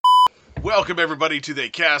Welcome everybody to the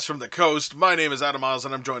Cast from the Coast. My name is Adam Miles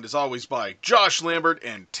and I'm joined as always by Josh Lambert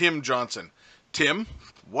and Tim Johnson. Tim,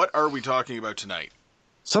 what are we talking about tonight?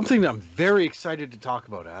 Something that I'm very excited to talk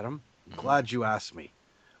about, Adam. I'm glad you asked me.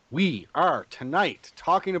 We are tonight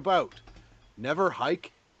talking about Never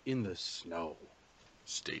Hike in the Snow.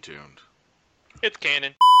 Stay tuned. It's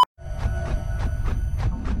canon.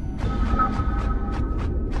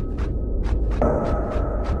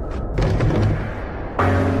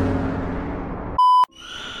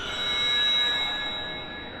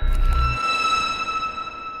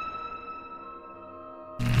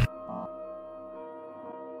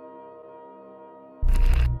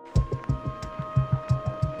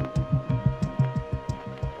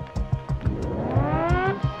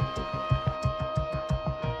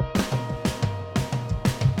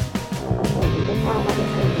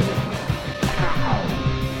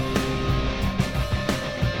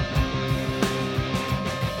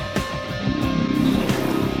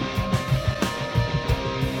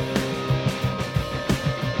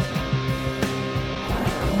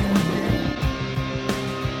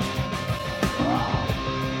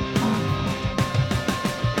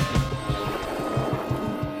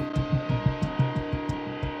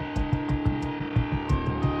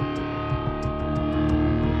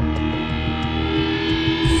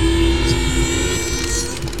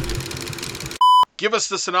 Give us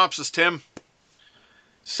the synopsis, Tim.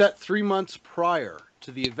 Set 3 months prior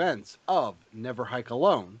to the events of Never Hike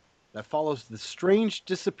Alone, that follows the strange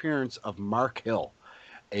disappearance of Mark Hill,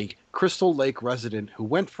 a Crystal Lake resident who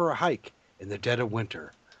went for a hike in the dead of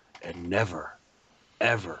winter and never,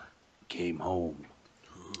 ever came home.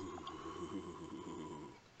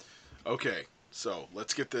 Okay, so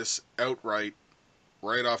let's get this outright,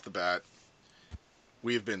 right off the bat.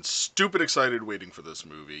 We have been stupid excited waiting for this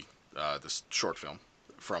movie, this short film,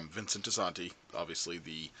 from Vincent DiSanti, obviously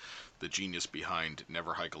the genius behind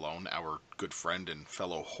Never Hike Alone, our good friend and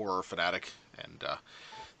fellow horror fanatic, and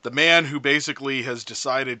the man who basically has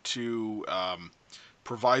decided to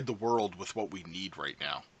provide the world with what we need right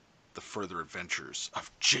now. The further adventures of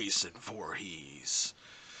Jason Voorhees.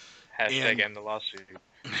 Hashtag end the lawsuit.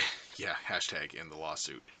 Yeah, hashtag end the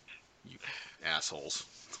lawsuit. You assholes.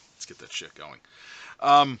 Let's get that shit going.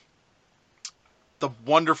 The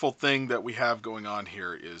wonderful thing that we have going on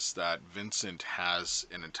here is that Vincent has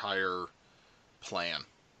an entire plan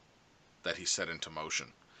that he set into motion.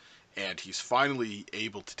 And he's finally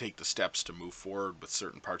able to take the steps to move forward with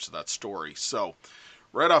certain parts of that story. So,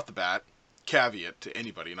 right off the bat, caveat to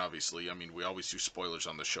anybody, and obviously, I mean, we always do spoilers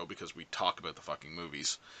on the show because we talk about the fucking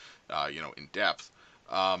movies, in depth.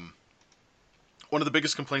 One of the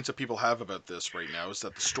biggest complaints that people have about this right now is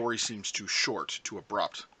that the story seems too short, too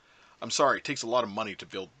abrupt. I'm sorry, it takes a lot of money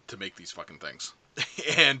to make these fucking things.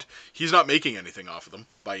 And he's not making anything off of them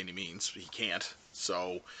by any means. He can't.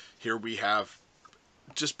 So here we have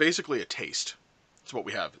just basically a taste. That's what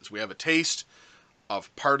we have. Is we have a taste of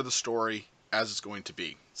part of the story as it's going to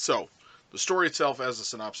be. So the story itself, as the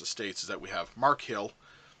synopsis states, is that we have Mark Hill,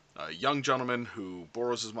 a young gentleman who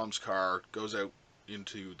borrows his mom's car, goes out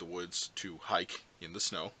into the woods to hike in the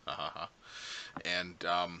snow, and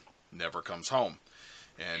never comes home.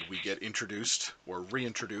 And we get introduced, or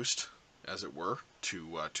reintroduced, as it were,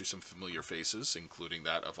 to some familiar faces, including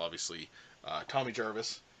that of obviously Tommy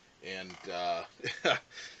Jarvis and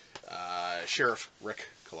Sheriff Rick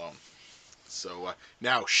Cologne. So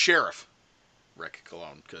now Sheriff Rick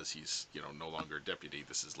Cologne, because he's no longer a deputy.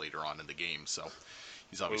 This is later on in the game, so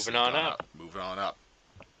he's obviously Moving on up. Moving on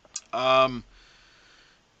up.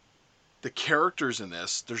 The characters in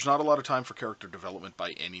this, there's not a lot of time for character development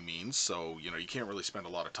by any means, so you can't really spend a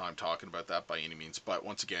lot of time talking about that by any means. But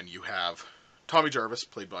once again, you have Tommy Jarvis,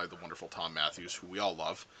 played by the wonderful Tom Matthews, who we all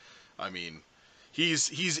love. I mean, he's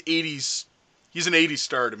an 80s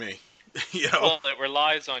star to me. Well, it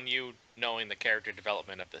relies on you knowing the character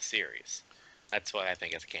development of the series. That's why I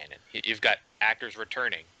think it's canon. You've got actors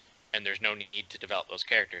returning, and there's no need to develop those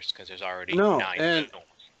characters because there's already 9 films.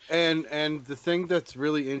 And the thing that's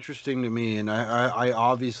really interesting to me, and I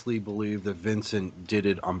obviously believe that Vincent did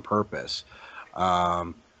it on purpose.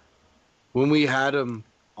 When we had him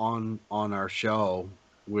on our show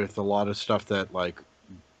with a lot of stuff that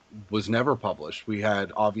was never published, we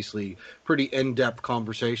had obviously pretty in-depth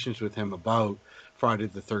conversations with him about Friday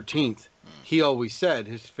the 13th. He always said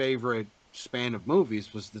his favorite span of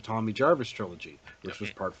movies was the Tommy Jarvis trilogy, which was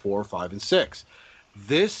part 4, 5, and 6.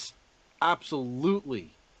 This absolutely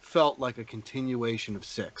felt like a continuation of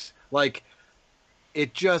 6.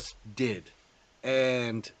 It just did.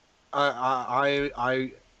 And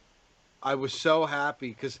I was so happy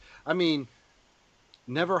because, I mean,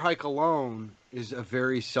 Never Hike Alone is a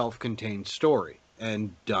very self-contained story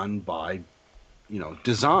and done by,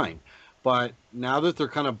 design. But now that they're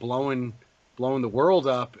kind of blowing the world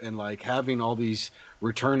up and like having all these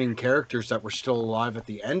returning characters that were still alive at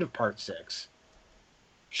the end of part 6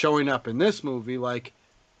 showing up in this movie, like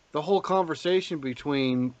the whole conversation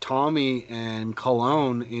between Tommy and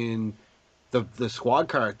Cologne in the squad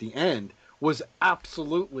car at the end was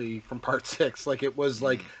absolutely from part 6. Like it was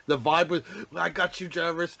like the vibe was, I got you,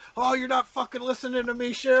 Jarvis. Oh, you're not fucking listening to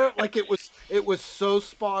me, Sheriff. Like it was so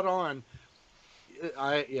spot on.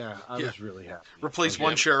 I was really happy. Replace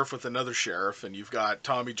one sheriff with another sheriff, and you've got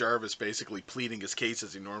Tommy Jarvis basically pleading his case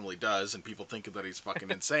as he normally does, and people thinking that he's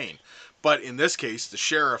fucking insane. But in this case, the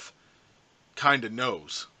sheriff kind of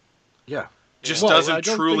knows. Yeah. Just doesn't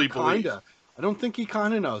truly believe. I don't think he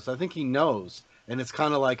kind of knows. I think he knows, and it's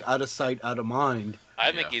kind of like out of sight, out of mind.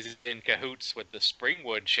 I think he's in cahoots with the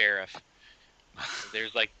Springwood sheriff.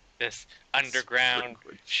 There's like this underground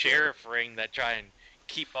sheriff ring that try and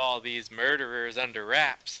keep all these murderers under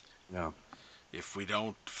wraps. Yeah. If we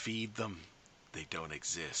don't feed them, they don't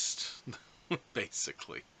exist.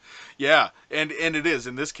 Basically. Yeah, and it is.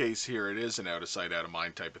 In this case here, it is an out of sight, out of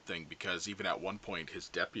mind type of thing, because even at one point his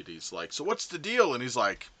deputy's like, so what's the deal? And he's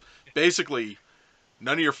like, basically,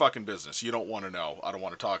 none of your fucking business. You don't want to know. I don't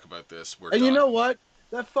want to talk about this. We're done. You know what?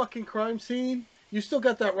 That fucking crime scene, you still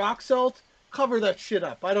got that rock salt? Cover that shit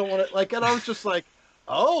up. I don't want to, like, and I was just like,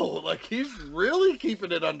 oh, like he's really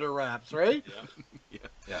keeping it under wraps, right?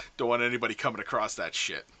 Yeah. Don't want anybody coming across that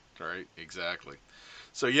shit, right? Exactly.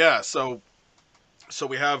 So yeah, so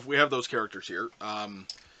we have those characters here.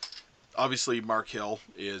 Obviously, Mark Hill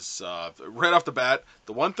is right off the bat.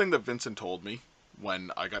 The one thing that Vincent told me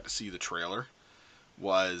when I got to see the trailer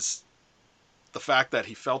was the fact that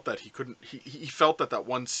he felt that he couldn't. He felt that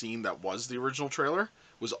one scene that was the original trailer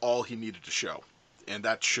was all he needed to show, and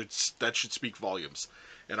that should speak volumes.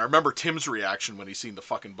 And I remember Tim's reaction when he seen the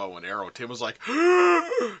fucking bow and arrow. Tim was like,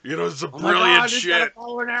 it's a brilliant shit.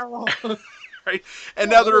 Bow and arrow. Right? And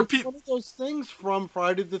now there are people. One of those things from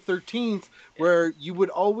Friday the 13th where you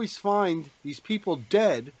would always find these people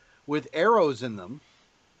dead with arrows in them,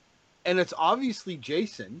 and it's obviously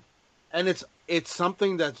Jason, and it's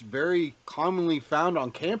something that's very commonly found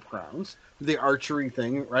on campgrounds, the archery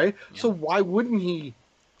thing, right? Yeah. So why wouldn't he?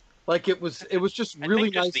 Like it was just really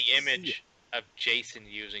I think nice. Just the image of Jason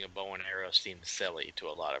using a bow and arrow seems silly to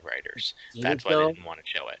a lot of writers. That's why they didn't want to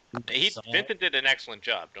show it. Vincent did an excellent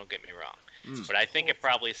job. Don't get me wrong, but I think it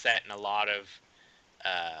probably sat in a lot of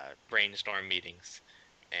brainstorm meetings,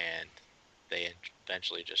 and they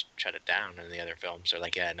eventually just shut it down. And the other films are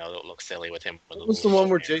like, yeah, no, it looks silly with him. What was the one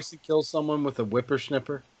where Jason kills someone with a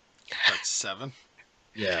whippersnipper? Like 7.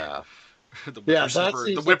 Yeah. The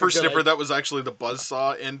whippersnipper that was actually the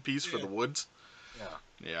buzzsaw end piece for the woods.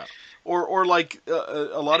 Yeah. Or like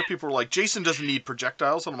a lot of people were like, Jason doesn't need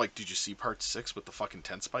projectiles, and I'm like, did you see part 6 with the fucking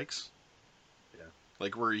tent spikes? Yeah.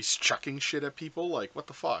 Like where he's chucking shit at people? Like what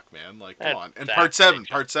the fuck, man? Like come on. And part 7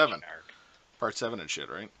 and shit,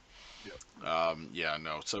 right? Yep. Yeah,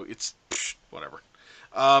 no. So it's whatever.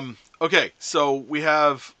 Okay, so we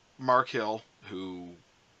have Mark Hill, who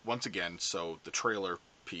once again, so the trailer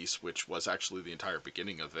piece, which was actually the entire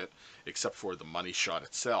beginning of it, except for the money shot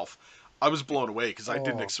itself, I was blown away because I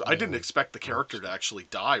didn't expect the character to actually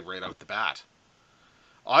die right out the bat.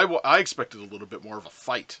 I expected a little bit more of a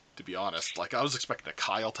fight, to be honest. Like I was expecting a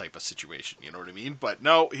Kyle type of situation, you know what I mean? But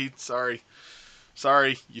no, sorry,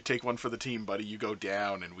 you take one for the team, buddy. You go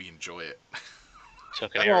down, and we enjoy it.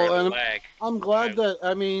 Took an arrow in the leg. I'm glad that.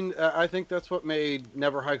 I mean, I think that's what made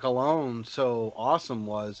Never Hike Alone so awesome.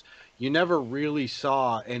 Was you never really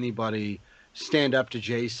saw anybody stand up to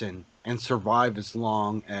Jason and survive as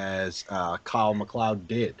long as Kyle MacLeod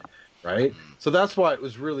did, right? So that's why it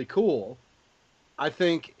was really cool. I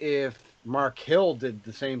think if Mark Hill did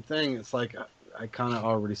the same thing, it's like I kind of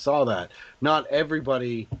already saw that. Not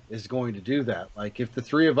everybody is going to do that. Like if the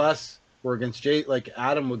three of us were against Jay, like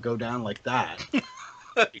Adam would go down like that.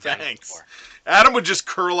 Thanks. Adam would just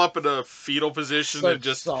curl up in a fetal position and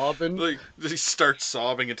just sobbing. Like he starts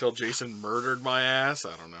sobbing until Jason murdered my ass.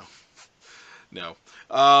 I don't know.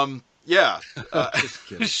 No. Yeah.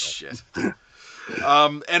 Shit.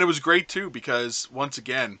 And it was great too because once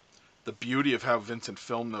again, the beauty of how Vincent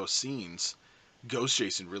filmed those scenes, Ghost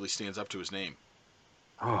Jason really stands up to his name.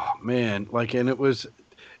 Oh man, like, and what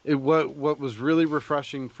was really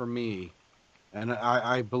refreshing for me, and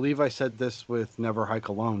I believe I said this with Never Hike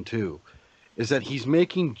Alone too, is that he's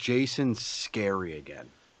making Jason scary again.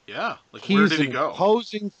 Yeah, like where did he go? He's an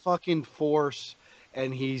imposing fucking force,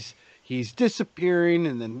 and he's disappearing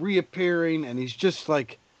and then reappearing, and he's just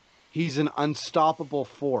like, he's an unstoppable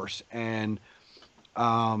force. And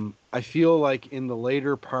I feel like in the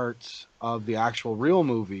later parts of the actual real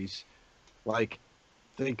movies, like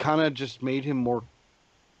they kind of just made him more,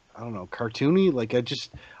 I don't know, cartoony. Like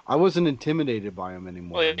I wasn't intimidated by him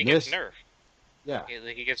anymore. Well, In he gets this, nerfed. yeah,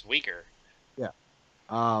 He gets weaker. yeah.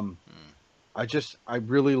 Um, Hmm. I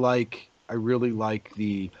really like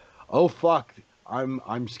the, oh fuck,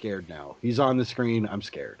 I'm scared now. He's on the screen. I'm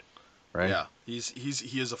scared. Right. Yeah, he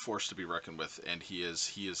is a force to be reckoned with, and he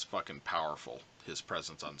is fucking powerful. His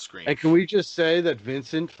presence on screen. And can we just say that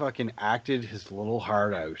Vincent fucking acted his little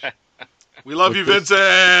heart out We love with you, this?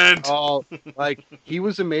 Vincent. Oh, like he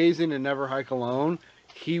was amazing in Never Hike Alone.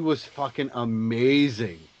 He was fucking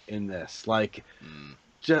amazing in this. Like, Mm,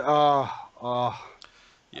 oh, I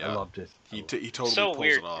yeah, loved it. he totally So pulls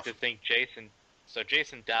weird it off. to think Jason. So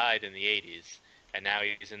Jason died in the '80s, and now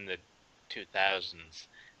he's in the 2000s,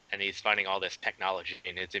 and he's finding all this technology,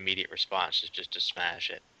 and his immediate response is just to smash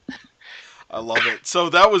it. I love it. So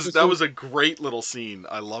that was a great little scene.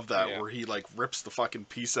 I love that Yeah. where he like rips the fucking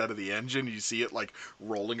piece out of the engine. You see it like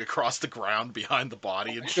rolling across the ground behind the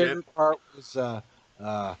body and My shit. favorite part was,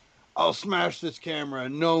 I'll smash this camera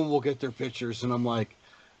and no one will get their pictures. And I'm like,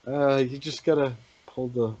 you just gotta pull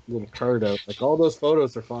the little card out. Like all those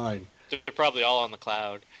photos are fine. They're probably all on the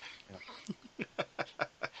cloud.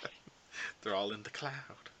 They're all in the cloud,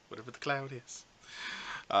 whatever the cloud is.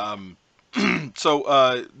 Um,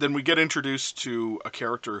 so then we get introduced to a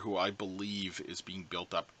character who I believe is being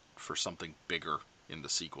built up for something bigger in the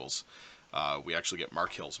sequels. We actually get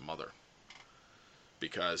Mark Hill's mother.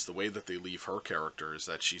 Because the way that they leave her character is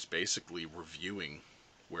that she's basically reviewing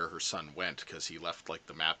where her son went because he left like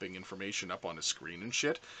the mapping information up on his screen and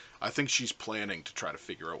shit. I think she's planning to try to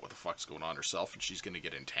figure out what the fuck's going on herself, and she's going to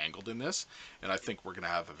get entangled in this. And I think we're going to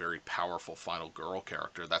have a very powerful final girl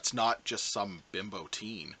character that's not just some bimbo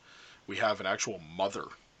teen. We have an actual mother,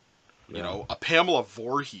 you know, a Pamela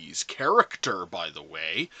Voorhees character, by the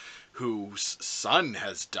way, whose son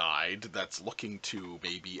has died that's looking to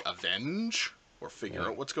maybe avenge or figure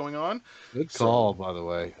out what's going on. Good So, call, by the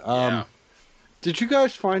way. yeah. Did you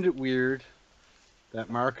guys find it weird that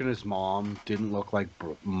Mark and his mom didn't look like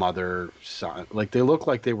mother son? Like they looked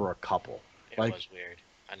like they were a couple. It Like was weird.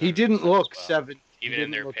 I he noticed didn't that as look well. seven. he Even in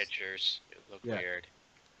didn't their look- pictures, it looked Yeah. weird.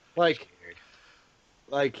 Like Weird.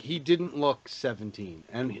 like he didn't look 17.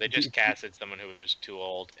 And They just casted someone who was too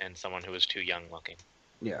old and someone who was too young looking.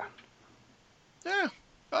 yeah. Yeah.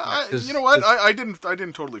 You 'Cause- know what? I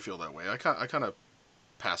didn't totally feel that way. I kind of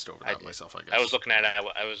passed over I that did. myself, I guess. I was looking at it.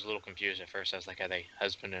 I was a little confused at first. I was like, are they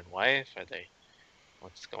husband and wife? Are they?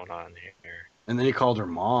 What's going on here? And then he called her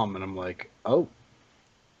mom, and I'm like, oh,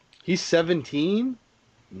 he's 17?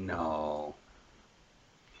 No.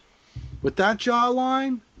 With that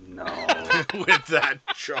jawline? No. With that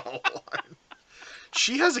jawline.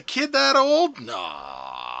 She has a kid that old?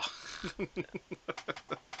 Nah.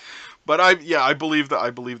 But I believe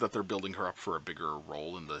that they're building her up for a bigger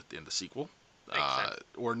role in the sequel. Makes sense.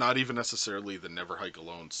 Or not even necessarily the Never Hike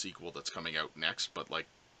Alone sequel that's coming out next, but like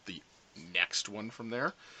the next one from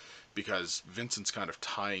there, because Vincent's kind of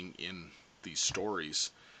tying in these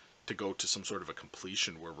stories to go to some sort of a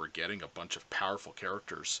completion where we're getting a bunch of powerful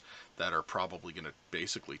characters that are probably going to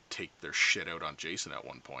basically take their shit out on Jason at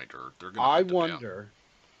one point, or they're going to. I wonder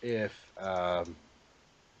if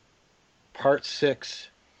part 6,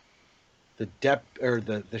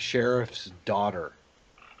 the sheriff's daughter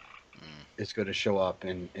is going to show up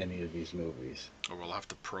in any of these movies. Or we'll have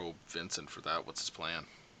to probe Vincent for that. What's his plan?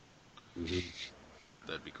 Mm-hmm.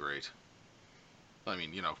 That'd be great. I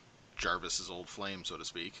mean, you know, Jarvis's old flame, so to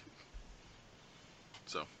speak.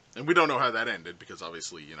 So, and we don't know how that ended because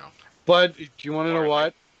obviously, you know. But do you want to know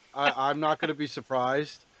what? I'm not going to be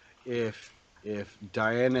surprised if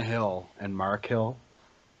Diana Hill and Mark Hill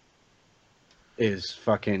is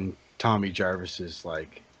fucking Tommy Jarvis's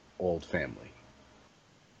like old family.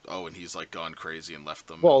 Oh, and he's like gone crazy and left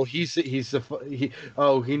them. Well, he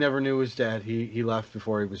never knew his dad. He left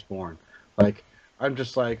before he was born. Like I'm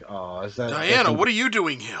just like, oh, is that Diana? What are you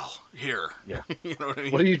doing, here? Yeah. You know what I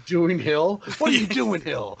mean? What are you doing, Hill? What are you doing,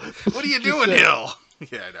 Hill? What are you doing, Hill?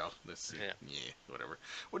 Yeah, I know. Yeah, whatever.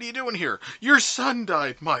 What are you doing here? Your son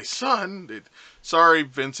died. My son? Sorry,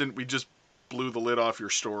 Vincent. We just blew the lid off your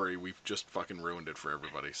story. We've just fucking ruined it for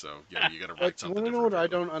everybody. So, yeah, you gotta write something You different. know what I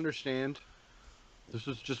don't understand? This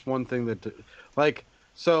is just one thing that, like,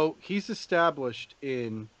 so he's established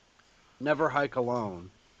in Never Hike Alone.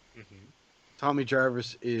 Mm-hmm. Tommy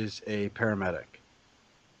Jarvis is a paramedic.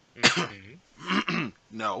 Mm-hmm.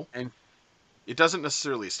 No. And it doesn't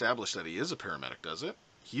necessarily establish that he is a paramedic, does it?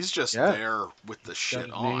 He's just there with the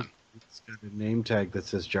shit on. It's got a name tag that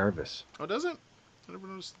says Jarvis. Oh, does it? I never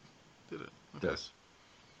noticed. Did it? Okay. It does.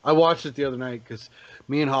 I watched it the other night because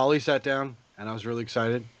me and Holly sat down, and I was really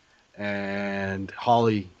excited. And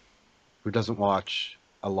Holly, who doesn't watch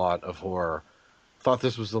a lot of horror, thought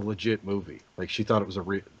this was a legit movie. Like she thought it was a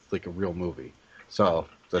real movie. So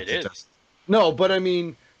That's no, but I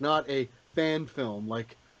mean not a fan film.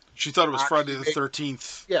 Like She thought it was Friday the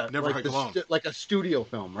 13th. yeah, Never like Hike Alone. Like a studio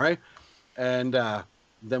film, right? And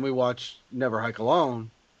then we watched Never Hike Alone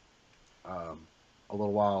a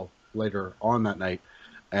little while later on that night,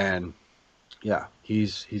 and yeah,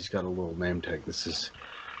 he's got a little name tag. This is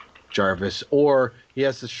Jarvis, or he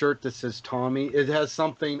has a shirt that says Tommy. It has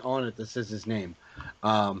something on it that says his name.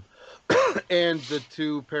 And the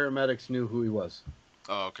two paramedics knew who he was.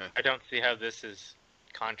 Oh, okay. I don't see how this is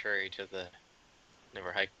contrary to the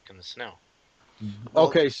Never Hike in the Snow. Well,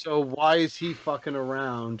 Okay, so why is he fucking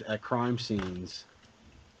around at crime scenes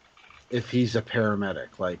if he's a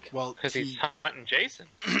paramedic? Like, well, Because he's hunting Jason.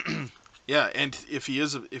 yeah, and if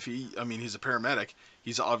he's a paramedic,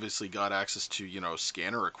 he's obviously got access to,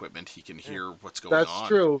 scanner equipment. He can hear what's going on. that's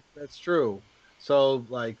true. That's true. So,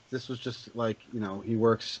 like, this was just like, he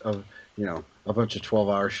works a bunch of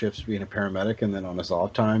 12-hour shifts being a paramedic, and then on his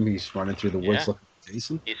off time, he's running through the woods Yeah. looking for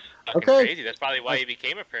Jason. He's fucking Okay. crazy. That's probably why he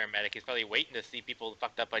became a paramedic. He's probably waiting to see people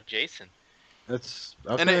fucked up by Jason. That's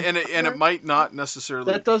And it might not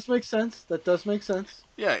necessarily. That does make sense. That does make sense.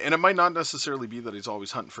 Yeah, and it might not necessarily be that he's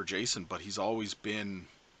always hunting for Jason, but he's always been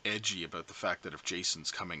edgy about the fact that if Jason's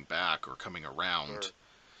coming back or coming around, Sure.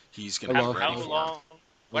 he's I going to love be How ready that. for him. long?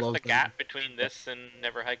 What's love the that. gap between this and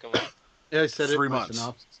Never Hike Alone? Yeah, I said 3 it. in my months.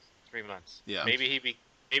 synopsis. 3 months. Yeah. Maybe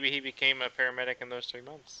he became a paramedic in those 3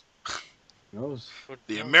 months. Who knows? Who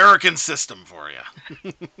The knows? American system for you.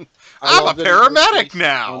 I I'm a love that he paramedic puts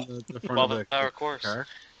now. on the front of the 12-hour course. car.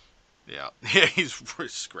 Yeah, yeah, he's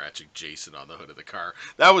scratching Jason on the hood of the car.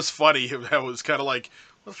 That was funny. That was kind of like,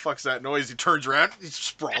 what the fuck's that noise? He turns around, he's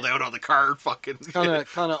sprawled out on the car, fucking. Kind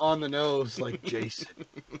of on the nose, like Jason.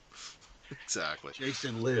 Exactly.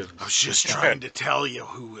 Jason lives. I was just trying to tell you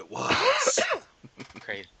who it was.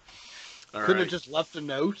 Crazy. All Couldn't right. have just left a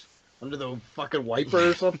note under the fucking wiper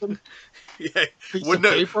or something. Yeah, Piece Wouldn't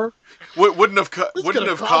of it- paper. wouldn't have This wouldn't could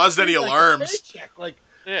have cost caused me, any like, a alarms. paycheck. Like,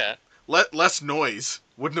 Yeah. Less noise.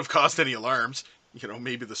 Wouldn't have caused any alarms.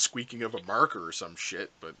 Maybe the squeaking of a marker or some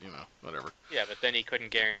shit, but whatever. Yeah, but then he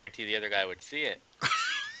couldn't guarantee the other guy would see it.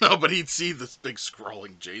 No, but he'd see this big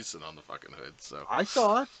scrawling Jason on the fucking hood. So I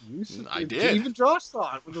saw it. I did. Even Josh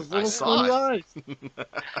saw it with his I little saw squinty it. eyes.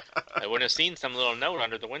 I wouldn't have seen some little note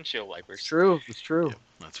under the windshield It's wipers. true. It's true. Yeah,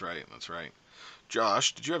 that's right. That's right.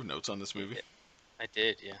 Josh, did you have notes on this movie? I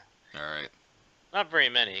did, yeah. All right. Not very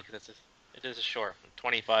many, because it is a short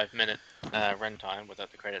 25-minute runtime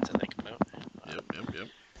without the credits to think about. Yep.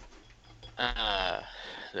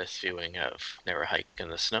 This viewing of Never Hike in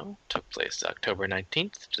the Snow took place October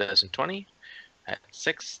 19th, 2020 at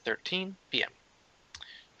 6:13 p.m.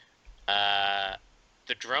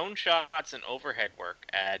 The drone shots and overhead work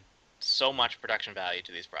add so much production value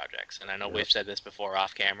to these projects. And I know we've said this before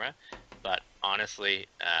off camera, but honestly,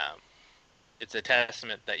 it's a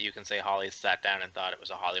testament that you can say Holly sat down and thought it was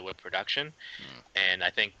a Hollywood production. And I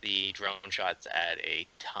think the drone shots add a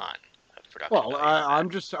ton of production Well, value.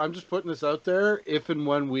 I'm just putting this out there. If and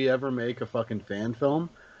when we ever make a fucking fan film,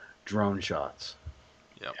 drone shots.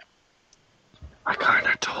 Yep. I kind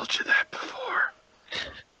of told you that before.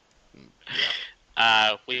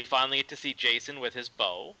 We finally get to see Jason with his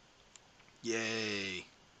bow. Yay.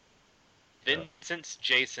 Vincent's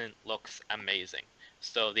Jason looks amazing.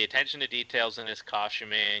 So the attention to details in his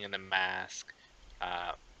costuming and the mask,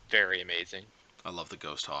 very amazing. I love the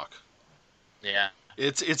Ghost Hawk. Yeah,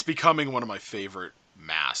 It's becoming one of my favorite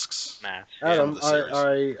masks. mask. Adam, the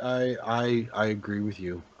series. I agree with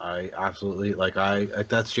you. I absolutely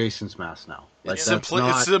that's Jason's mask now. Like It's, that's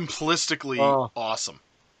not, it's simplistically awesome.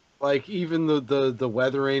 like even the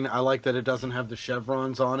weathering. I like that it doesn't have the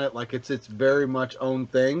chevrons on it. Like it's very much own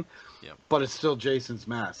thing. Yep. But it's still Jason's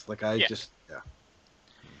mask. Like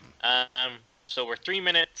So we're 3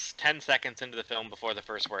 minutes, 10 seconds into the film before the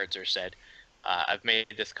first words are said. I've made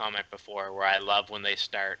this comment before where I love when they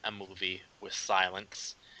start a movie with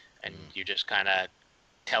silence and you just kind of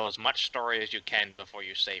tell as much story as you can before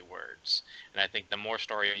you say words. And I think the more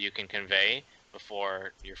story you can convey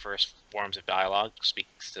before your first forms of dialogue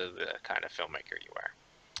speaks to the kind of filmmaker you are.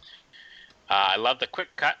 I love the quick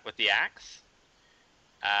cut with the axe.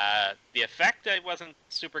 The effect I wasn't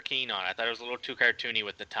super keen on. I thought it was a little too cartoony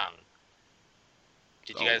with the tongue.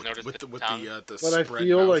 Did you guys notice the tongue? The but I spread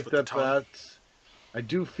feel mouth like with the tongue? I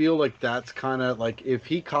do feel like that's kind of like if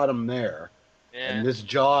he caught him there Yeah. and this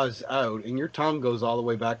jaw's out and your tongue goes all the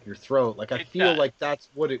way back to your throat. Like I It feel does. like that's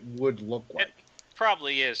what it would look like.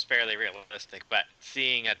 probably is fairly realistic, but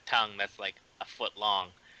seeing a tongue that's like a foot long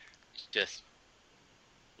just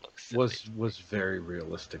looks silly. Was very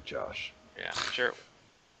realistic, Josh. Yeah, sure.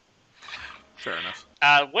 Fair enough.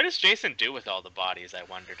 What does Jason do with all the bodies, I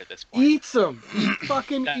wondered at this point? Eats them. He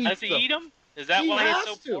fucking eats them. Does he eat them? Is that why he's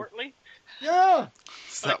so portly? Yeah.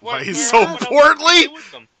 Is that why he's so portly?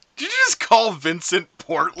 Did you just call Vincent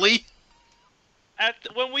portly?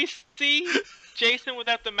 When we see Jason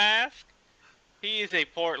without the mask, he is a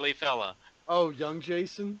portly fella. Oh, young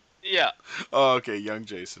Jason? Yeah. Oh, okay, young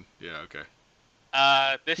Jason. Yeah, okay.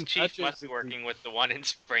 This chief must be working with the one in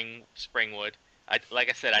Springwood. Like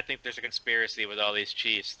I said, I think there's a conspiracy with all these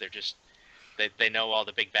chiefs. They're just they know all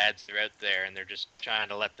the big bads that are out there, and they're just trying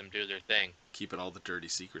to let them do their thing. Keeping all the dirty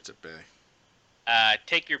secrets at bay.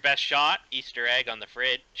 Take your best shot. Easter egg on the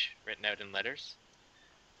fridge, written out in letters.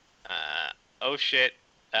 Oh shit.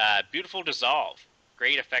 Beautiful dissolve.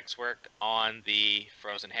 Great effects work on the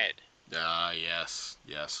frozen head. Yes.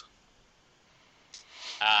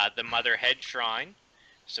 The mother head shrine.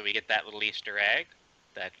 So we get that little Easter egg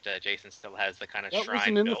that Jason still has the kind of that shrine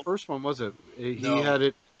wasn't in built. the first one, was it? He No. had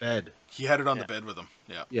it bed. He had it on the bed with him.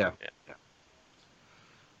 Yeah.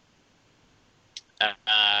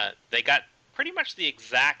 They got pretty much the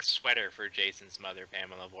exact sweater for Jason's mother,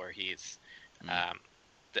 Pamela Voorhees.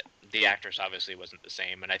 The actress obviously wasn't the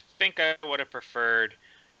same, and I think I would have preferred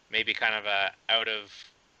maybe kind of a out of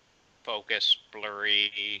focus,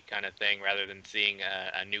 blurry kind of thing rather than seeing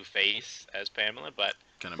a new face as Pamela. But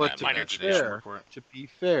Kind of But to be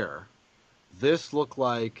fair, this looked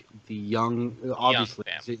like the young, obviously,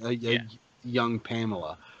 young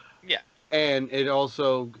Pamela. Yeah. And it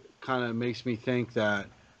also kind of makes me think that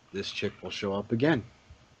this chick will show up again.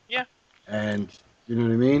 Yeah. And, you know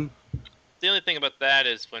what I mean? The only thing about that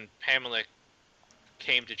is when Pamela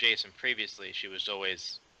came to Jason previously, she was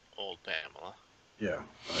always old Pamela. Yeah.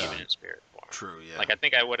 Even in spirit form. True, yeah. Like, I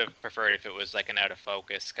think I would have preferred if it was like an out of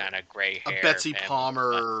focus kind of gray hair. A Betsy Pamela,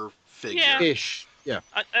 Palmer figure. Yeah. Ish. Yeah.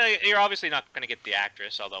 You're obviously not going to get the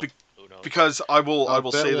actress, although who knows? Because I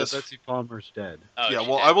will say this. Betsy Palmer's dead. Oh, yeah, she's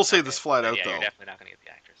well, dead. I will say Okay. this flat out, yeah, though. You're definitely not going to get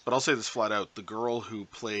the actress. But I'll say this flat out. The girl who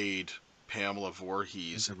played Pamela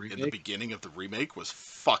Voorhees In the in the beginning of the remake was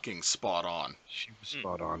fucking spot on. She was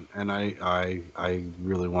spot on. And I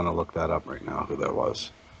really want to look that up right now, who that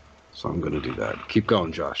was. So I'm going to do that. Keep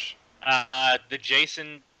going, Josh. The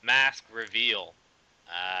Jason mask reveal.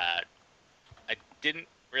 I didn't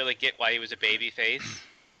really get why he was a baby face.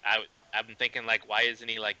 I've been thinking, like, why isn't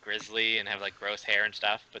he, like, grizzly and have, like, gross hair and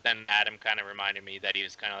stuff? But then Adam kind of reminded me that he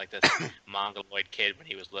was kind of like this mongoloid kid when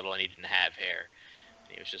he was little and he didn't have hair.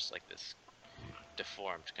 And he was just, like, this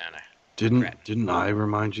deformed kind of... Didn't I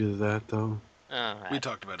remind you of that, though? We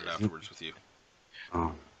talked about it afterwards with you.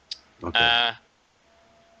 Oh, okay.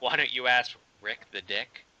 Why don't you ask Rick the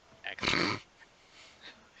Dick? Excellent.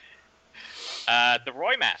 The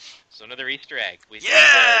Roy mask. So another Easter egg. We see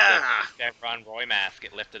the Chevron Roy mask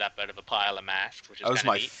get lifted up out of a pile of masks, which is That was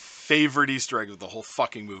my favorite Easter egg of the whole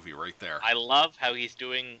fucking movie right there. I love how he's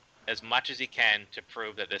doing as much as he can to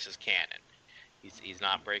prove that this is canon. He's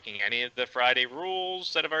not breaking any of the Friday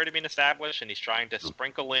rules that have already been established, and he's trying to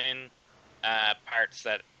sprinkle in parts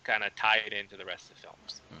that kind of tie it into the rest of the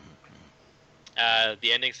films.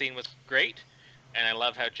 The ending scene was great, and I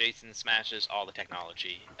love how Jason smashes all the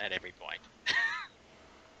technology at every point.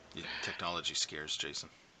 Yeah, technology scares Jason.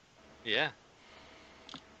 Yeah.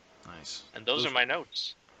 Nice. And those are my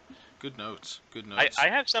notes. Good notes. Good notes. I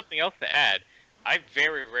have something else to add. I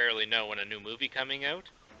very rarely know when a new movie coming out,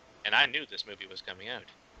 and I knew this movie was coming out.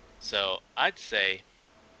 So I'd say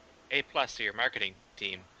A+ to your marketing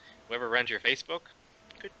team. Whoever runs your Facebook,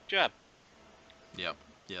 good job. Yep.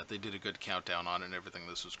 Yeah, they did a good countdown on it and everything.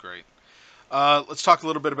 This was great. Let's talk a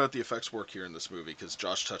little bit about the effects work here in this movie, because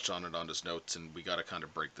Josh touched on it on his notes, and we got to kind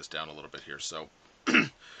of break this down a little bit here. So,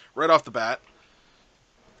 right off the bat,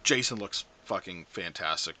 Jason looks fucking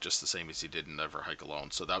fantastic, just the same as he did in Never Hike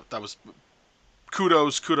Alone. So that was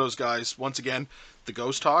kudos, guys. Once again, the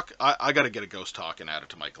Ghost Talk. I got to get a Ghost Talk and add it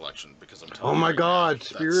to my collection, because I'm telling Oh you my right God! now,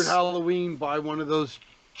 Spirit Halloween, buy one of those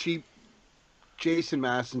cheap Jason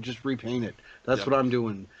masks and just repaint it. That's what I'm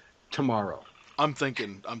doing tomorrow. I'm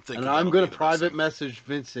thinking. And I'm going to private message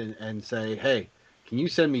Vincent and say, hey, can you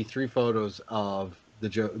send me 3 photos of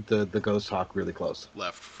the Ghost Hawk really close?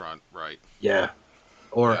 Left, front, right. Yeah.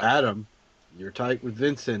 Or Adam, you're tight with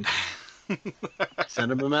Vincent.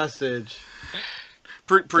 Send him a message.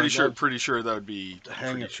 Pretty sure that would be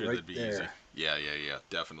hang it right that'd be there. easy. Yeah.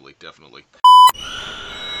 Definitely.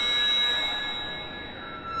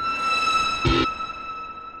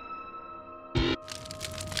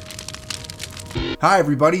 Hi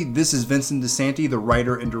everybody, this is Vincent DeSanti, the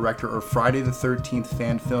writer and director of Friday the 13th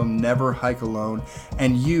fan film Never Hike Alone,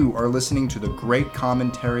 and you are listening to the great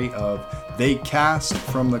commentary of They Cast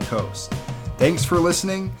from the Coast. Thanks for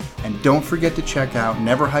listening, and don't forget to check out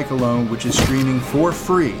Never Hike Alone, which is streaming for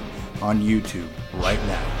free on YouTube right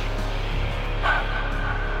now.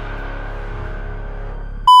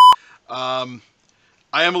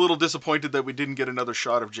 I am a little disappointed that we didn't get another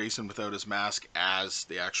shot of Jason without his mask as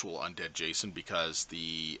the actual undead Jason, because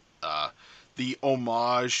the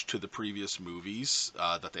homage to the previous movies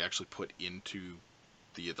that they actually put into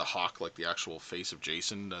the Hawk, like the actual face of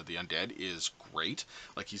Jason, the undead, is great.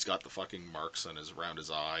 Like, he's got the fucking marks on around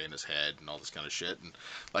his eye and his head and all this kind of shit, and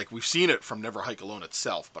like, we've seen it from Never Hike Alone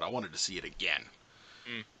itself, but I wanted to see it again,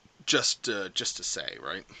 just to say,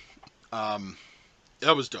 right?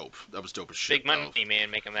 That was dope. That was dope as shit. Big money, man,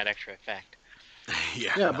 making that extra effect.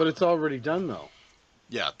 Yeah, but it's already done, though.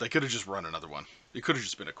 Yeah, they could have just run another one. It could have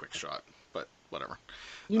just been a quick shot, but whatever.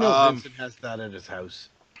 You know, Vincent has that at his house.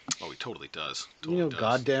 Oh, he totally does.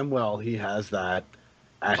 Goddamn well he has that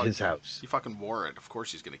at his house. He fucking wore it. Of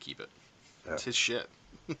course he's going to keep it. Yeah. It's his shit.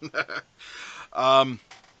 The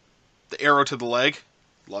arrow to the leg,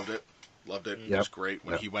 loved it. It was great.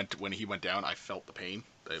 When he went down, I felt the pain.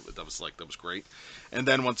 That was great. And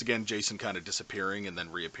then once again, Jason kind of disappearing and then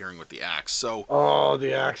reappearing with the axe. So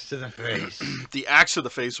the axe to the face. The axe to the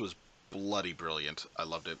face was bloody brilliant. I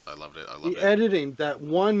loved it. The editing, that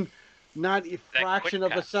one, not a fraction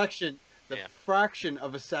of a section, fraction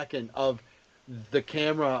of a second of the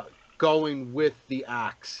camera going with the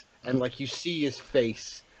axe, and like you see his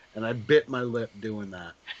face, and I bit my lip doing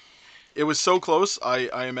that. It was so close.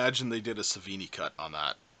 I imagine they did a Savini cut on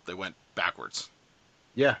that. They went backwards.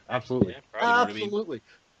 Yeah, absolutely. Yeah, absolutely. I mean?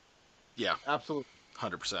 Yeah. Absolutely.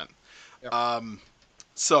 100%. Yep.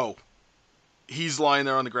 So, he's lying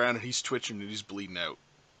there on the ground, and he's twitching, and he's bleeding out.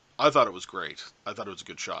 I thought it was great. I thought it was a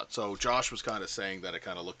good shot. So, Josh was kind of saying that it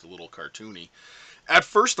kind of looked a little cartoony. At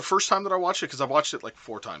first, the first time that I watched it, because I've watched it like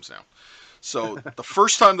 4 times now. So, the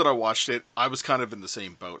first time that I watched it, I was kind of in the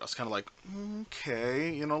same boat. I was kind of like,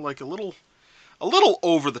 okay, like a little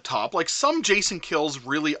over the top. Like, some Jason kills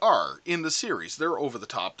really are in the series. They're over the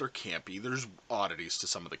top. They're campy. There's oddities to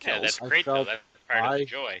some of the kills. Yeah, that's great, though. That's part of the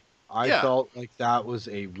joy. I felt like that was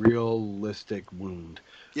a realistic wound.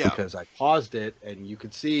 Yeah. Because I paused it, and you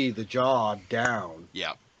could see the jaw down.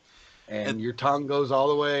 Yeah. And your tongue goes all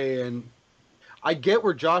the way, and I get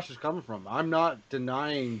where Josh is coming from. I'm not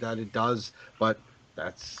denying that it does, but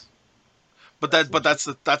that's... But that's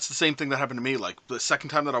the same thing that happened to me. Like, the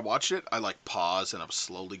second time that I watched it, I like paused and I was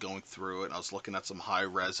slowly going through it, and I was looking at some high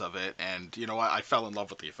res of it, and I fell in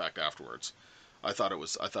love with the effect afterwards. I thought it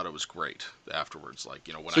was great afterwards. Like,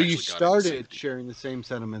 when so I you actually got started sharing the same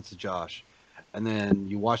sentiments as Josh, and then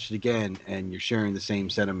you watched it again, and you're sharing the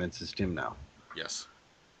same sentiments as Tim now. Yes.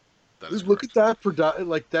 Look at that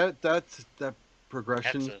that's that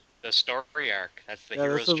progression. That's the story arc. That's the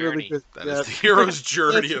hero's journey. That is the hero's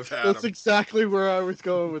journey of Adam. That's exactly where I was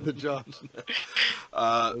going with it, Josh.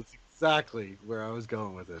 That's exactly where I was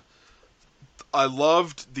going with it. I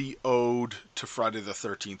loved the ode to Friday the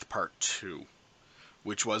 13th Part 2,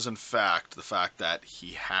 which was, in fact, the fact that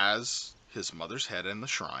he has his mother's head in the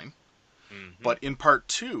shrine, but in Part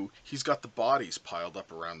 2, he's got the bodies piled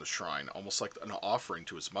up around the shrine, almost like an offering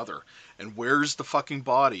to his mother. And where's the fucking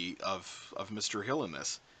body of Mr. Hill in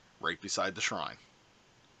this? Right beside the shrine.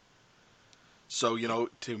 So,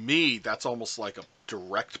 to me, that's almost like a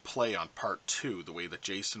direct play on Part 2, the way that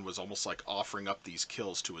Jason was almost like offering up these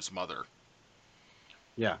kills to his mother.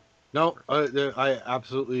 Yeah. No, I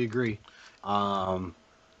absolutely agree. And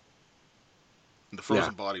the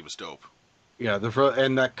frozen body was dope. Yeah,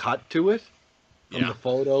 and that cut to it, from the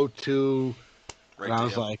photo to... Right, and I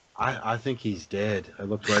was like, I think he's dead. I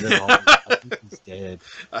looked right at him. I think he's dead.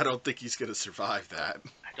 I don't think he's going to survive that.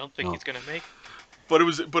 I don't think he's going to make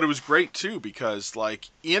it. But it was great, too, because, like,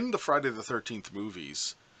 in the Friday the 13th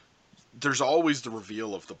movies, there's always the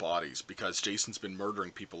reveal of the bodies, because Jason's been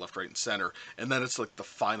murdering people left, right, and center, and then it's like the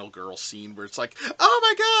final girl scene where it's like, oh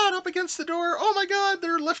my god, up against the door, oh my god,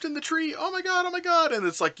 they're lifting the tree, oh my god, and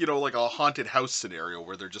it's like, like a haunted house scenario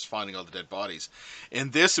where they're just finding all the dead bodies.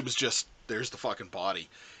 And this, it was just, there's the fucking body.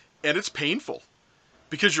 And it's painful,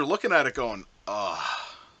 because you're looking at it going,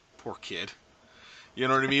 poor kid. You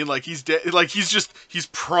know what I mean? Like, he's dead, like, he's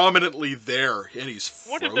prominently there, and he's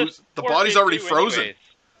frozen. The body's already frozen. Anyways?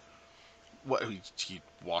 What, he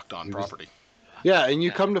walked on property. Yeah, and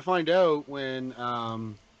you come to find out when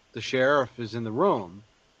the sheriff is in the room,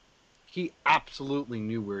 he absolutely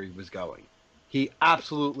knew where he was going. He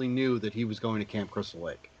absolutely knew that he was going to Camp Crystal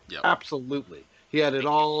Lake. Yep. Absolutely. He had it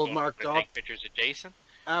all marked off. Take pictures of Jason.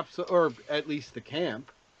 Absolutely, or at least the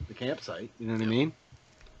campsite. You know what I mean?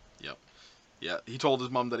 Yep. Yeah, he told his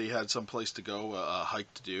mom that he had some place to go, a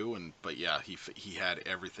hike to do, but yeah, he had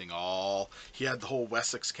everything all. He had the whole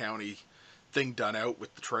Wessex County thing done out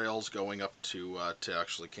with the trails going up to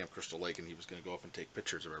actually Camp Crystal Lake, and he was going to go up and take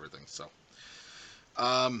pictures of everything.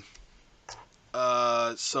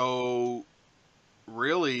 So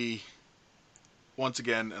really, once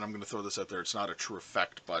again, and I'm going to throw this out there, it's not a true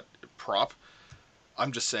effect, but prop.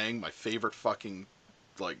 I'm just saying, my favorite fucking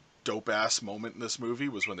like dope ass moment in this movie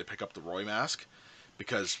was when they pick up the Roy mask,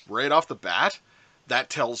 because right off the bat, that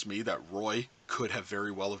tells me that Roy could have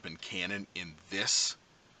very well have been canon in this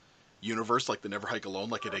universe, like the Never Hike Alone.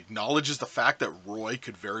 Like, it acknowledges the fact that Roy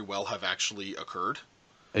could very well have actually occurred.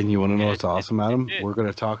 And you want to know what's awesome, Adam? We're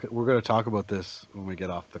gonna talk about this when we get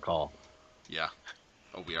off the call. Yeah.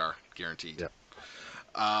 Oh, we are guaranteed. Yeah.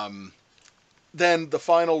 Then the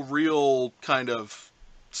final real kind of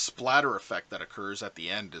splatter effect that occurs at the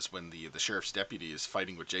end is when the sheriff's deputy is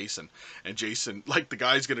fighting with Jason, and Jason, like, the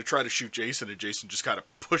guy's gonna try to shoot Jason, and Jason just kind of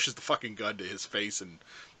pushes the fucking gun to his face, and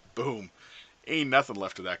boom, ain't nothing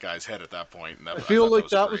left of that guy's head at that point. And I feel like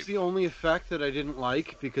that was the only effect that I didn't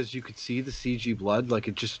like, because you could see the CG blood, like,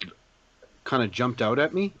 it just kind of jumped out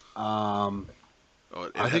at me.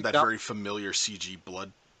 It had that very familiar CG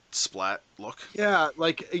blood splat look. Yeah,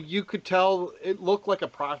 like, you could tell it looked like a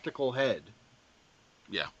practical head.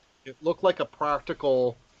 Yeah. It looked like a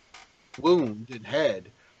practical wound and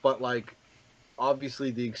head, but, like,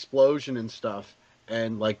 obviously the explosion and stuff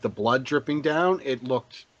and, like, the blood dripping down, it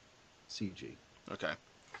looked CG. Okay.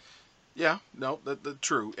 Yeah, no, that's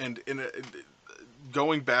true. And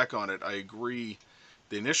going back on it, I agree.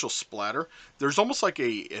 The initial splatter, there's almost like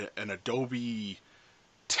an Adobe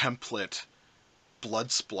template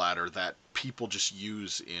blood splatter that people just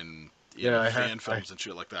use in fan films and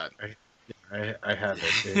shit like that. I have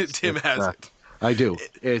it. Tim has it. I do.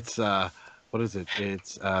 It's what is it?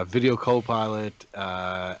 It's Video Copilot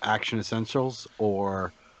Action Essentials,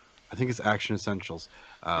 or I think it's Action Essentials.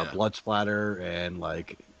 Blood splatter and,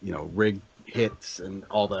 like, you know, rig hits and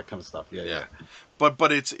all that kind of stuff. Yeah.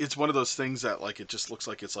 But it's one of those things that, like, it just looks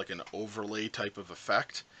like it's like an overlay type of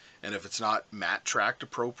effect, and if it's not matte tracked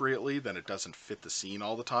appropriately, then it doesn't fit the scene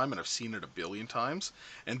all the time. And I've seen it a billion times,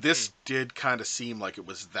 and this did kind of seem like it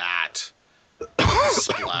was that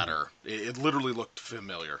splatter. It literally looked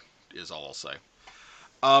familiar, is all I'll say.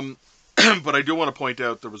 But I do want to point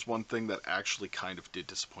out there was one thing that actually kind of did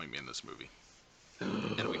disappoint me in this movie,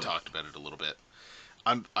 and we talked about it a little bit.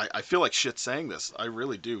 I feel like shit saying this. I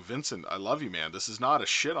really do. Vincent, I love you, man. This is not a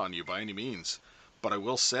shit on you by any means. But I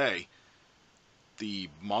will say, the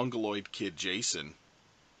Mongoloid kid Jason,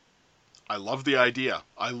 I love the idea.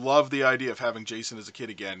 I love the idea of having Jason as a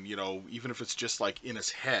kid again. You know, even if it's just like in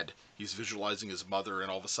his head, he's visualizing his mother,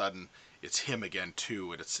 and all of a sudden it's him again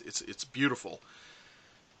too, and it's beautiful.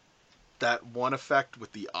 That one effect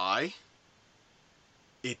with the eye,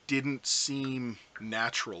 it didn't seem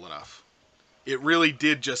natural enough. It really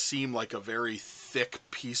did just seem like a very thick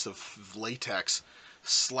piece of latex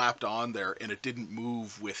slapped on there, and it didn't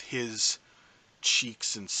move with his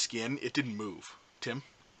cheeks and skin. It didn't move. Tim?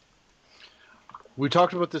 We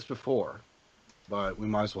talked about this before, but we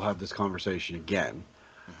might as well have this conversation again.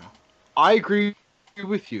 Mm-hmm. I agree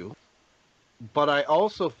with you, but I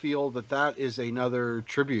also feel that is another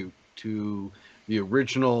tribute to the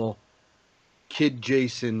original Kid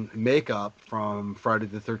Jason makeup from Friday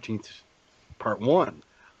the 13th Part 1,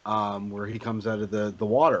 where he comes out of the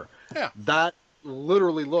water. Yeah. That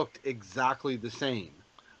literally looked exactly the same.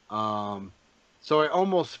 So I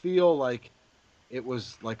almost feel like it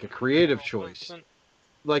was like a creative choice.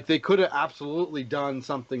 Like, they could have absolutely done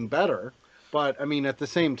something better, but I mean, at the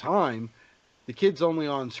same time, the kid's only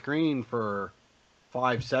on screen for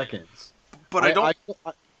 5 seconds. But I don't.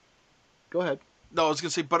 Go ahead. No, I was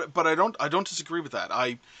gonna say, but I don't disagree with that.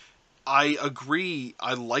 I agree.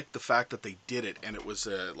 I like the fact that they did it, and it was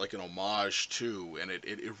like an homage too, and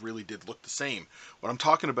it really did look the same. What I'm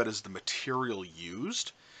talking about is the material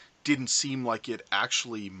used didn't seem like it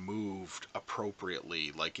actually moved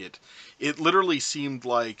appropriately. Like, it literally seemed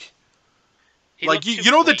like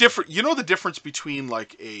you know the difference between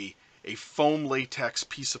like a foam latex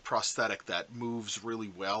piece of prosthetic that moves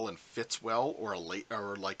really well and fits well, or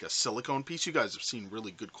like a silicone piece. You guys have seen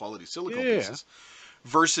really good quality silicone pieces.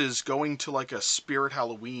 Versus going to like a Spirit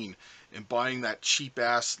Halloween and buying that cheap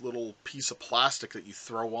ass little piece of plastic that you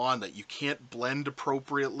throw on that you can't blend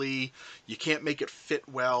appropriately, you can't make it fit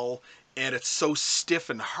well, and it's so stiff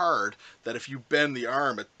and hard that if you bend the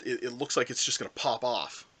arm, it looks like it's just going to pop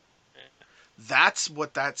off. That's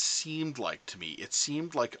what that seemed like to me. It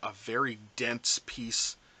seemed like a very dense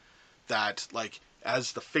piece that, like,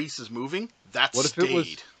 as the face is moving, that What if stayed. it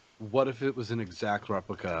was? What if it was an exact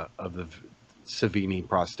replica of the Savini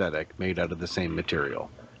prosthetic made out of the same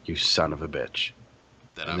material? You son of a bitch!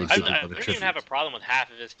 Then And I'm they I, did not- I it with a wouldn't even have a tribute. problem with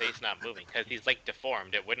half of his face not moving because he's like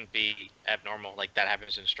deformed. It wouldn't be abnormal like that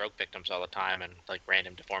happens in stroke victims all the time and like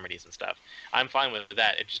random deformities and stuff. I'm fine with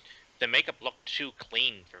that. It just the makeup looked too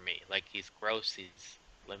clean for me. Like he's gross. He's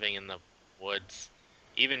living in the woods.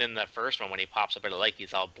 Even in the first one when he pops up at a lake,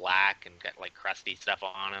 he's all black and got like crusty stuff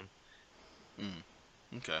on him.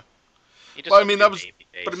 Okay. He just But I looks mean too that was, baby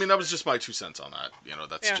but I face. mean that was just my 2 cents on that. You know,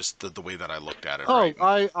 that's Yeah. just the way that I looked at it. Oh,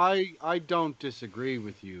 Right? I don't disagree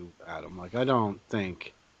with you, Adam. Like, I don't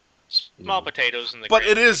think. Small potatoes in the. But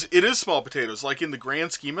grand it is small potatoes. Like in the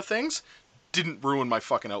grand scheme of things, didn't ruin my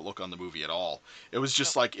fucking outlook on the movie at all. It was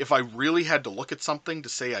just like if I really had to look at something to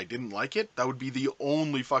say I didn't like it, that would be the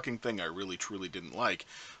only fucking thing I really truly didn't like.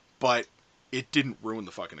 But it didn't ruin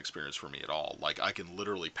the fucking experience for me at all. Like I can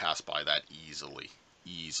literally pass by that easily.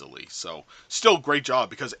 So still great job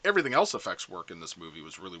because everything else effects work in this movie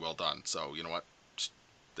was really well done. So you know what? Just,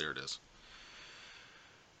 there it is.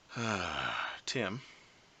 Tim,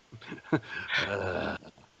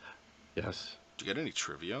 Yes, did you get any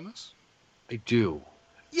trivia on this? I do.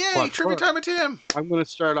 Yay! But Trivia first- time with Tim. I'm going to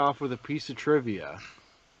start off with a piece of trivia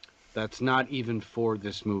that's not even for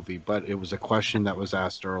this movie, but it was a question that was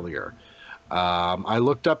asked earlier. I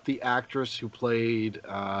looked up the actress who played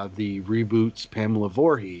the reboot's Pamela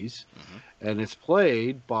Voorhees, and it's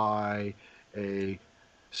played by a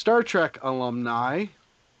Star Trek alumni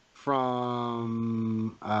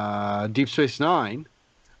from Deep Space Nine.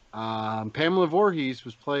 Pamela Voorhees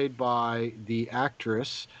was played by the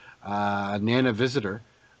actress Nana Visitor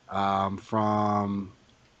from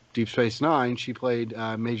Deep Space Nine. She played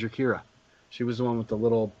Major Kira. She was the one with the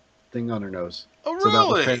little thing on her nose. Oh, So that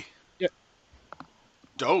was really? Yeah.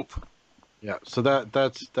 Dope. Yeah, so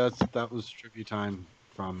that was trivia time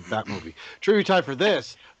from that movie. Trivia time for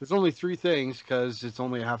this. There's only 3 things because it's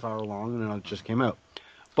only a half hour long and it just came out.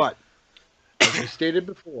 But as we stated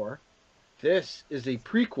before, this is a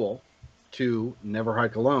prequel to Never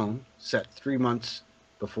Hike Alone, set 3 months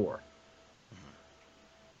before.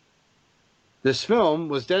 This film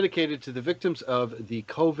was dedicated to the victims of the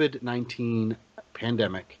COVID-19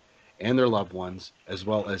 pandemic and their loved ones, as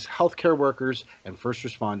well as healthcare workers and first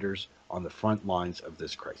responders on the front lines of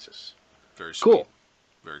this crisis. Very sweet. Cool.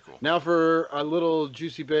 Very cool. Now for a little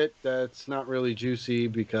juicy bit that's not really juicy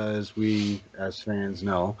because we, as fans,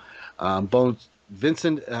 know. Both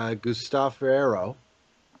Vincent Gustafaro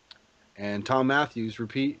and Tom Matthews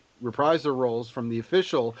reprised their roles from the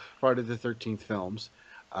official Friday the 13th films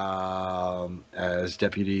as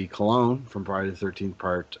Deputy Cologne from Friday the 13th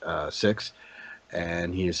Part 6.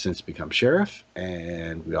 And he has since become sheriff.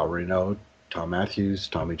 And we already know Tom Matthews,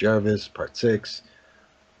 Tommy Jarvis, Part 6.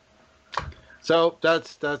 So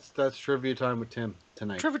that's trivia time with Tim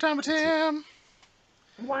tonight. Trivia time with Tim.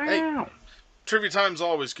 Wow. Hey, trivia time's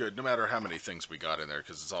always good, no matter how many things we got in there,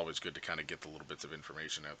 because it's always good to kind of get the little bits of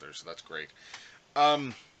information out there. So that's great.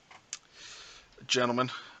 Gentlemen,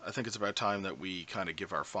 I think it's about time that we kind of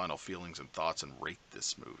give our final feelings and thoughts and rate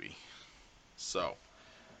this movie. So,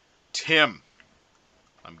 Tim,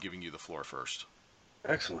 I'm giving you the floor first.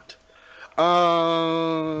 Excellent.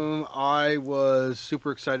 I was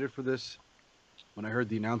super excited for this when I heard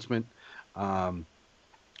the announcement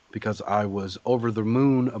because I was over the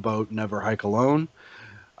moon about Never Hike Alone.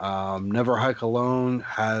 Never Hike Alone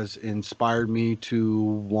has inspired me to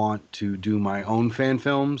want to do my own fan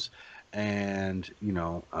films and, you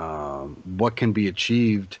know, what can be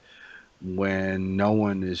achieved when no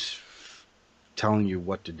one is telling you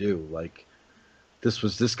what to do. Like, this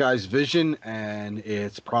was this guy's vision, and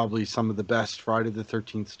it's probably some of the best Friday the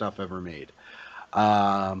 13th stuff ever made.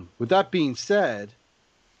 With that being said,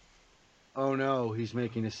 oh no, he's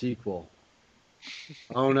making a sequel.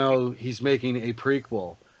 Oh no, he's making a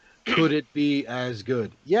prequel. Could it be as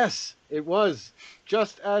good? Yes, it was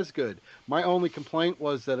just as good. My only complaint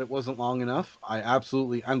was that it wasn't long enough. I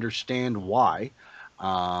absolutely understand why.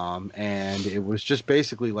 And it was just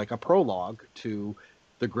basically like a prologue to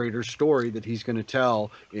the greater story that he's going to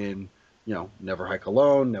tell in, you know, Never Hike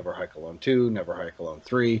Alone, Never Hike Alone 2, Never Hike Alone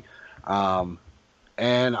 3.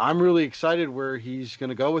 And I'm really excited where he's going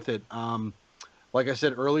to go with it. Like I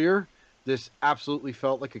said earlier, this absolutely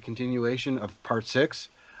felt like a continuation of Part 6.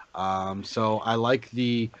 So I like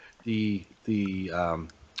the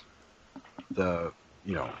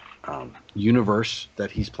universe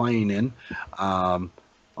that he's playing in.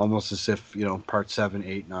 Almost as if, you know, Part 7,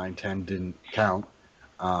 8, 9, 10 didn't count.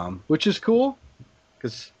 which is cool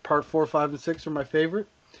because part 4, 5, and 6 are my favorite.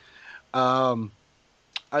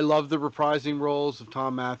 I love the reprising roles of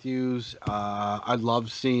Tom Matthews. I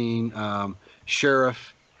love seeing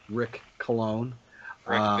Sheriff Rick Cologne.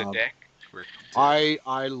 Rick the Dick.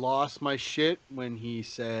 I lost my shit when he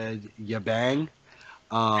said "ya bang,"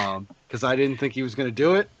 because I didn't think he was going to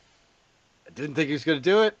do it.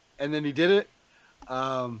 And then he did it.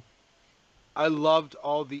 I loved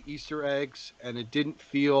all the Easter eggs, and it didn't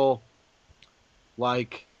feel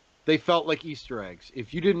like they felt like Easter eggs.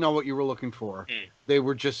 If you didn't know what you were looking for, they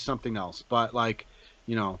were just something else. But like,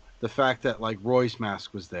 the fact that like Roy's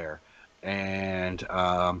mask was there, and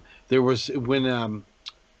there was when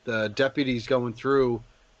the deputy's going through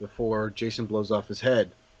before Jason blows off his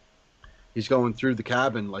head. He's going through the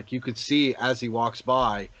cabin. Like you could see as he walks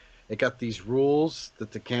by, it got these rules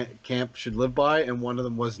that the camp should live by, and one of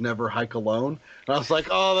them was never hike alone. And I was like,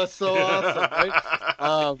 oh, that's so awesome,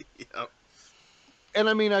 right? Yep. And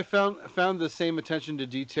I mean, I found the same attention to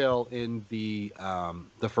detail in the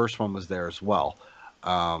first one was there as well.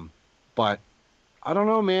 But I don't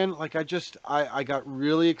know, man. Like I got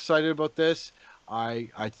really excited about this.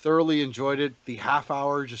 I thoroughly enjoyed it. The half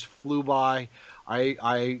hour just flew by.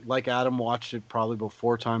 I like Adam watched it probably about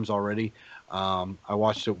 4 times already. I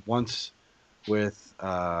watched it once with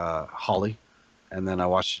Holly, and then I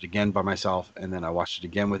watched it again by myself, and then I watched it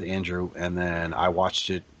again with Andrew, and then I watched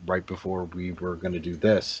it right before we were going to do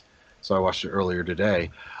this. So I watched it earlier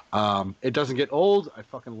today. It doesn't get old. I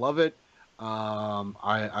fucking love it.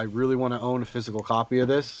 I really want to own a physical copy of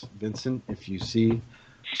this. Vincent, if you see,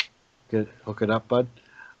 hook it up, bud.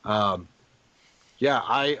 Yeah,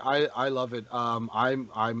 I love it.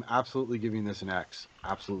 I'm absolutely giving this an X.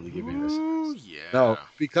 Absolutely giving this. Ooh, yeah. No,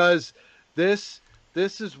 because this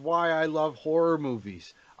is why I love horror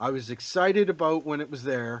movies. I was excited about when it was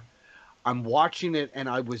there. I'm watching it, and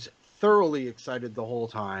I was thoroughly excited the whole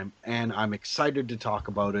time, and I'm excited to talk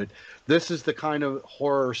about it. This is the kind of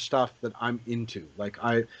horror stuff that I'm into.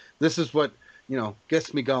 This is what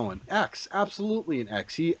gets me going. X, absolutely an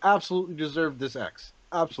X. He absolutely deserved this X.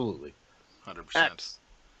 Absolutely. 100%.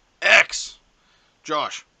 X.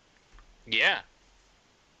 Josh. Yeah.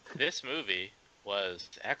 This movie was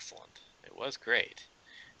excellent. It was great.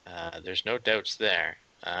 There's no doubts there.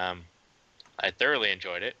 I thoroughly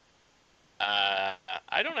enjoyed it.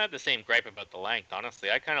 I don't have the same gripe about the length, honestly.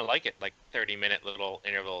 I kind of like it, like 30-minute little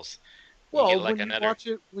intervals. Well, when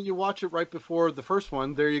you watch it right before the first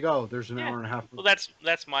one, there you go. There's an hour and a half. Well,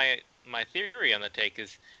 that's my theory on the take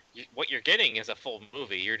is what you're getting is a full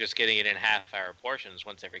movie. You're just getting it in half-hour portions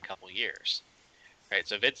once every couple years, right?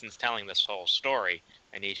 So Vincent's telling this whole story,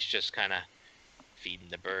 and he's just kind of feeding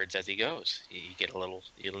the birds as he goes. You get a little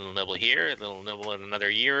nibble here, a little nibble in another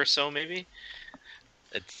year or so, maybe.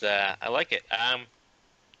 It's I like it.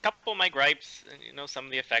 Couple of my gripes, some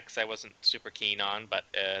of the effects I wasn't super keen on, but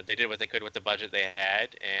they did what they could with the budget they had,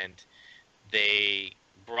 and they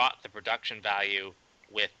brought the production value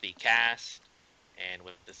with the cast and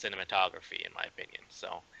with the cinematography, in my opinion.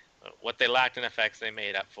 So what they lacked in effects, they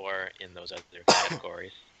made up for in those other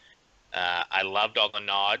categories. I loved all the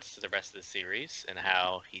nods to the rest of the series and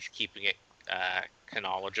how he's keeping it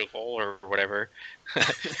canonical or whatever,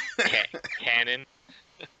 canon.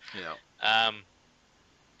 Yeah.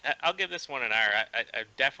 I'll give this one an R. I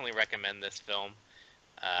definitely recommend this film.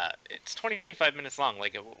 It's 25 minutes long.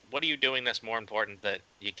 Like, what are you doing that's more important that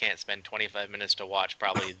you can't spend 25 minutes to watch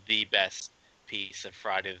probably the best piece of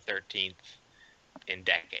Friday the 13th in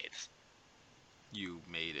decades? You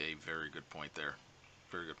made a very good point there.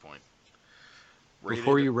 Very good point.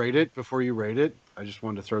 Before you rate it, I just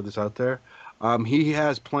wanted to throw this out there. He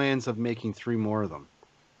has plans of making 3 more of them.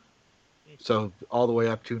 So all the way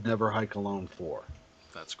up to Never Hike Alone 4.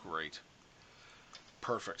 That's great.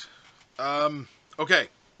 Perfect. Okay.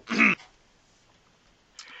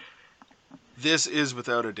 This is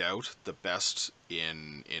without a doubt the best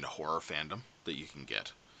in horror fandom that you can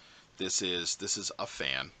get. This is a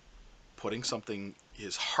fan putting something,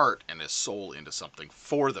 his heart and his soul into something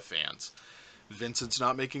for the fans. Vincent's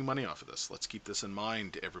not making money off of this. Let's keep this in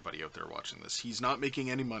mind, everybody out there watching this. He's not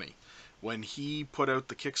making any money. When he put out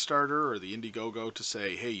the Kickstarter or the Indiegogo to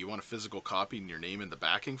say, hey, you want a physical copy and your name in the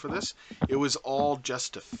backing for this, it was all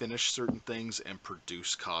just to finish certain things and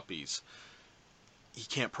produce copies. He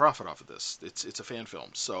can't profit off of this. It's a fan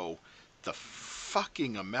film. So the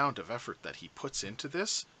fucking amount of effort that he puts into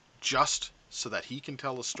this just so that he can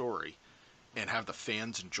tell a story and have the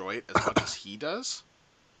fans enjoy it as much as he does,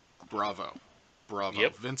 bravo. Bravo.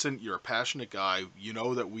 Yep. Vincent, you're a passionate guy. You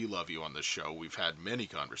know that we love you on this show. We've had many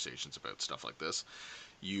conversations about stuff like this.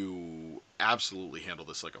 You absolutely handle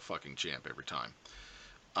this like a fucking champ every time.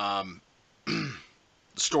 Um, the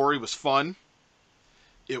story was fun.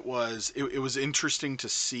 It was interesting to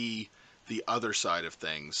see the other side of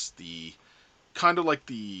things. The kind of like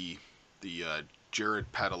the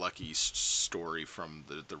Jared Padalecki's story from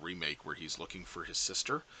the remake where he's looking for his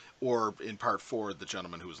sister, or in part 4, the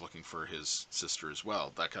gentleman who was looking for his sister as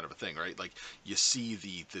well. That kind of a thing, right? Like you see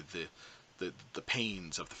the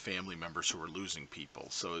pains of the family members who are losing people.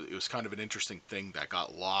 So it was kind of an interesting thing that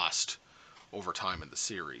got lost over time in the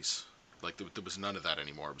series. Like there was none of that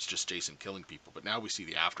anymore. It was just Jason killing people. But now we see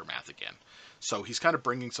the aftermath again. So he's kind of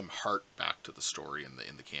bringing some heart back to the story in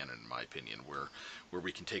the canon, in my opinion, where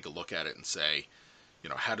we can take a look at it and say,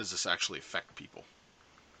 how does this actually affect people?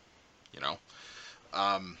 You know,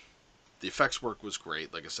 the effects work was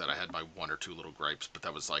great. Like I said, I had my one or two little gripes, but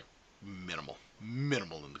that was like minimal in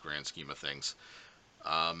the grand scheme of things.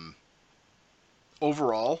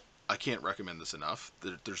 Overall, I can't recommend this enough.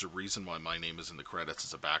 There's a reason why my name is in the credits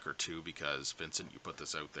as a backer too, because Vincent, you put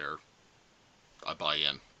this out there, I buy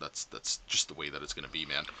in. That's just the way that it's going to be,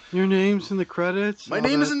 man. Your name's in the credits. My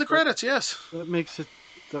name is in the credits. Yes. That makes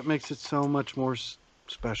it so much more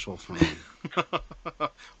special for me.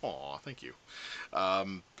 Aw, thank you.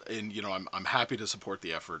 And I'm happy to support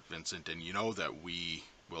the effort, Vincent, and you know that we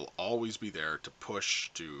will always be there to push,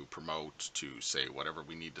 to promote, to say whatever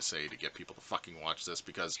we need to say to get people to fucking watch this,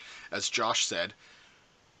 because as Josh said,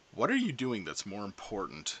 what are you doing that's more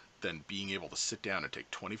important than being able to sit down and take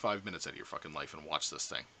 25 minutes out of your fucking life and watch this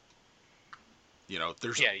thing?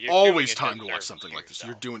 There's always time to watch something like this.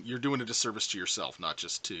 You're doing a disservice to yourself, not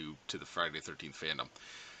just to the Friday the 13th fandom.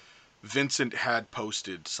 Vincent had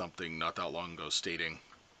posted something not that long ago stating,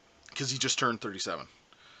 because he just turned 37.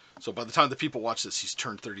 So by the time the people watch this, he's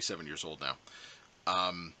turned 37 years old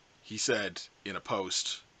now. He said in a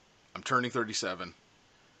post, I'm turning 37.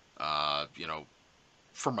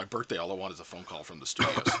 For my birthday, all I want is a phone call from the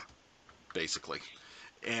studios, basically.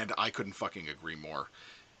 And I couldn't fucking agree more.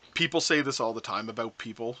 People say this all the time about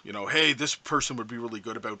people. Hey, this person would be really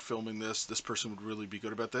good about filming this. This person would really be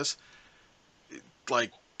good about this.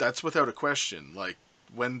 Like, that's without a question. Like,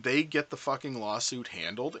 when they get the fucking lawsuit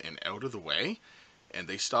handled and out of the way, and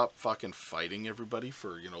they stop fucking fighting everybody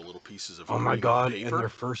for little pieces of oh my god paper. And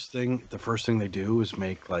the first thing they do is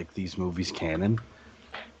make like these movies canon.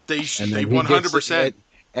 They 100%.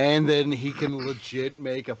 And then he can legit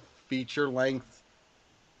make a feature length.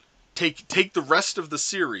 Take the rest of the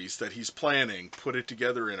series that he's planning, put it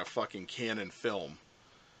together in a fucking canon film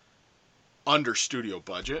under studio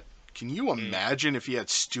budget. Can you imagine if he had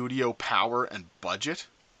studio power and budget?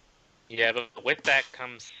 Yeah, but with that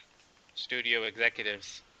comes studio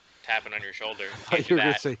executives tapping on your shoulder. You're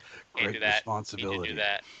going to say, great responsibility. You need to do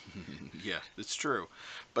that. Yeah, it's true.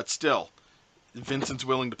 But still, Vincent's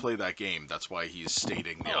willing to play that game. That's why he's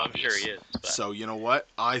stating the obvious. I'm sure he is. But... So, you know what?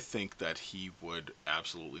 I think that he would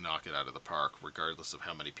absolutely knock it out of the park, regardless of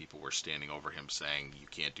how many people were standing over him saying, you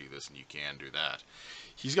can't do this and you can do that.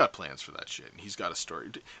 He's got plans for that shit, and he's got a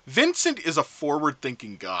story. Vincent is a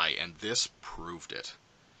forward-thinking guy, and this proved it.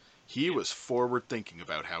 He was forward-thinking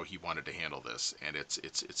about how he wanted to handle this, and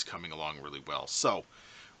it's coming along really well. So,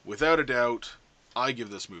 without a doubt, I give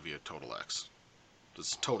this movie a total X.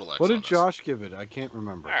 This total X. What did Josh give it? I can't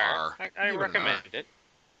remember. I recommend it.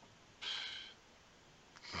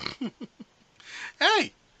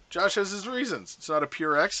 Hey, Josh has his reasons. It's not a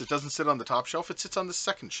pure X. It doesn't sit on the top shelf. It sits on the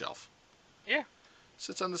second shelf. Yeah. It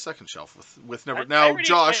sits on the second shelf with never. Now,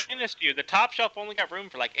 Josh. The top shelf only got room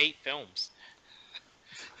for like 8 films.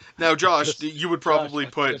 Now, Josh, you would probably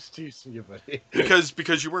put just teasing you, buddy.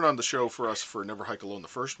 because you weren't on the show for us for Never Hike Alone, the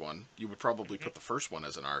first one. You would probably put the first one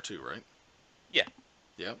as an R2, right? Yeah.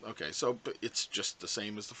 Yeah. Okay. So, but it's just the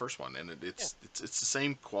same as the first one, and it's the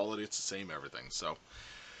same quality. It's the same everything. So,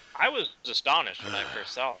 I was astonished when I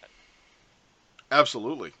first saw it.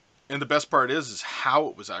 Absolutely. And the best part is how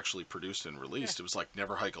it was actually produced and released. Yeah. It was like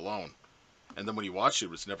Never Hike Alone, and then when you watch it,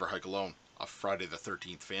 it was Never Hike Alone, a Friday the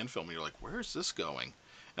 13th fan film, and you're like, where is this going?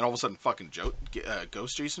 And all of a sudden, fucking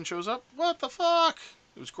Ghost Jason shows up. What the fuck?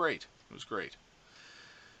 It was great. It was great.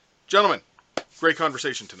 Gentlemen, great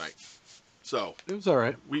conversation tonight. So it was all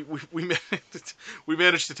right. We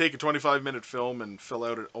managed to take a 25-minute film and fill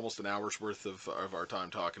out almost an hour's worth of our time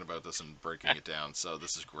talking about this and breaking it down. So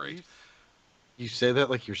this is great. You say that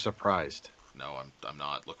like you're surprised. No, I'm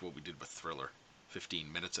not. Look what we did with Thriller.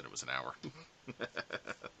 15 minutes and it was an hour.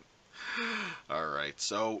 All right,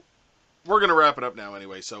 so we're going to wrap it up now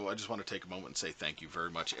anyway, so I just want to take a moment and say thank you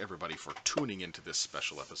very much, everybody, for tuning into this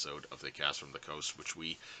special episode of The Cast from the Coast, which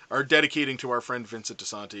we are dedicating to our friend Vincent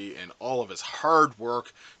DiSanti and all of his hard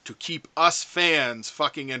work to keep us fans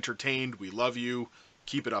fucking entertained. We love you.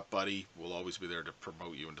 Keep it up, buddy. We'll always be there to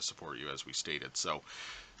promote you and to support you, as we stated. So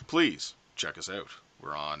please check us out.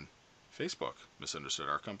 We're on Facebook, Misunderstood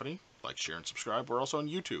Art Company. Like, share, and subscribe. We're also on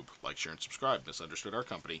YouTube. Like, share, and subscribe, Misunderstood Art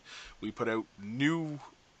Company. We put out new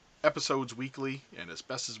episodes weekly and as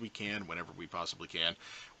best as we can whenever we possibly can.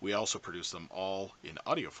 We also produce them all in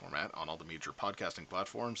audio format on all the major podcasting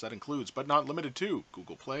platforms. That includes, but not limited to,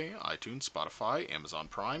 Google Play, iTunes, Spotify, Amazon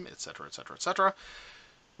Prime, etc., etc., etc.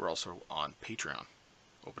 We're also on Patreon.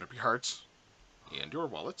 Open up your hearts and your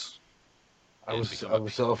wallets. I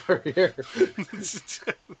was over here.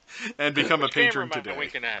 And become a patron today.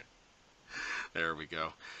 At? There we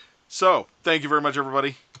go. So, thank you very much,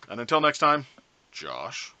 everybody. And until next time,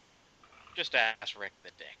 Josh. Just ask Rick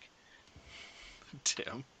the Dick.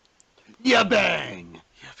 Tim. Ya bang!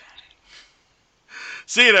 Ya bang.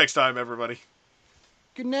 See you next time, everybody.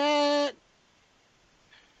 Good night.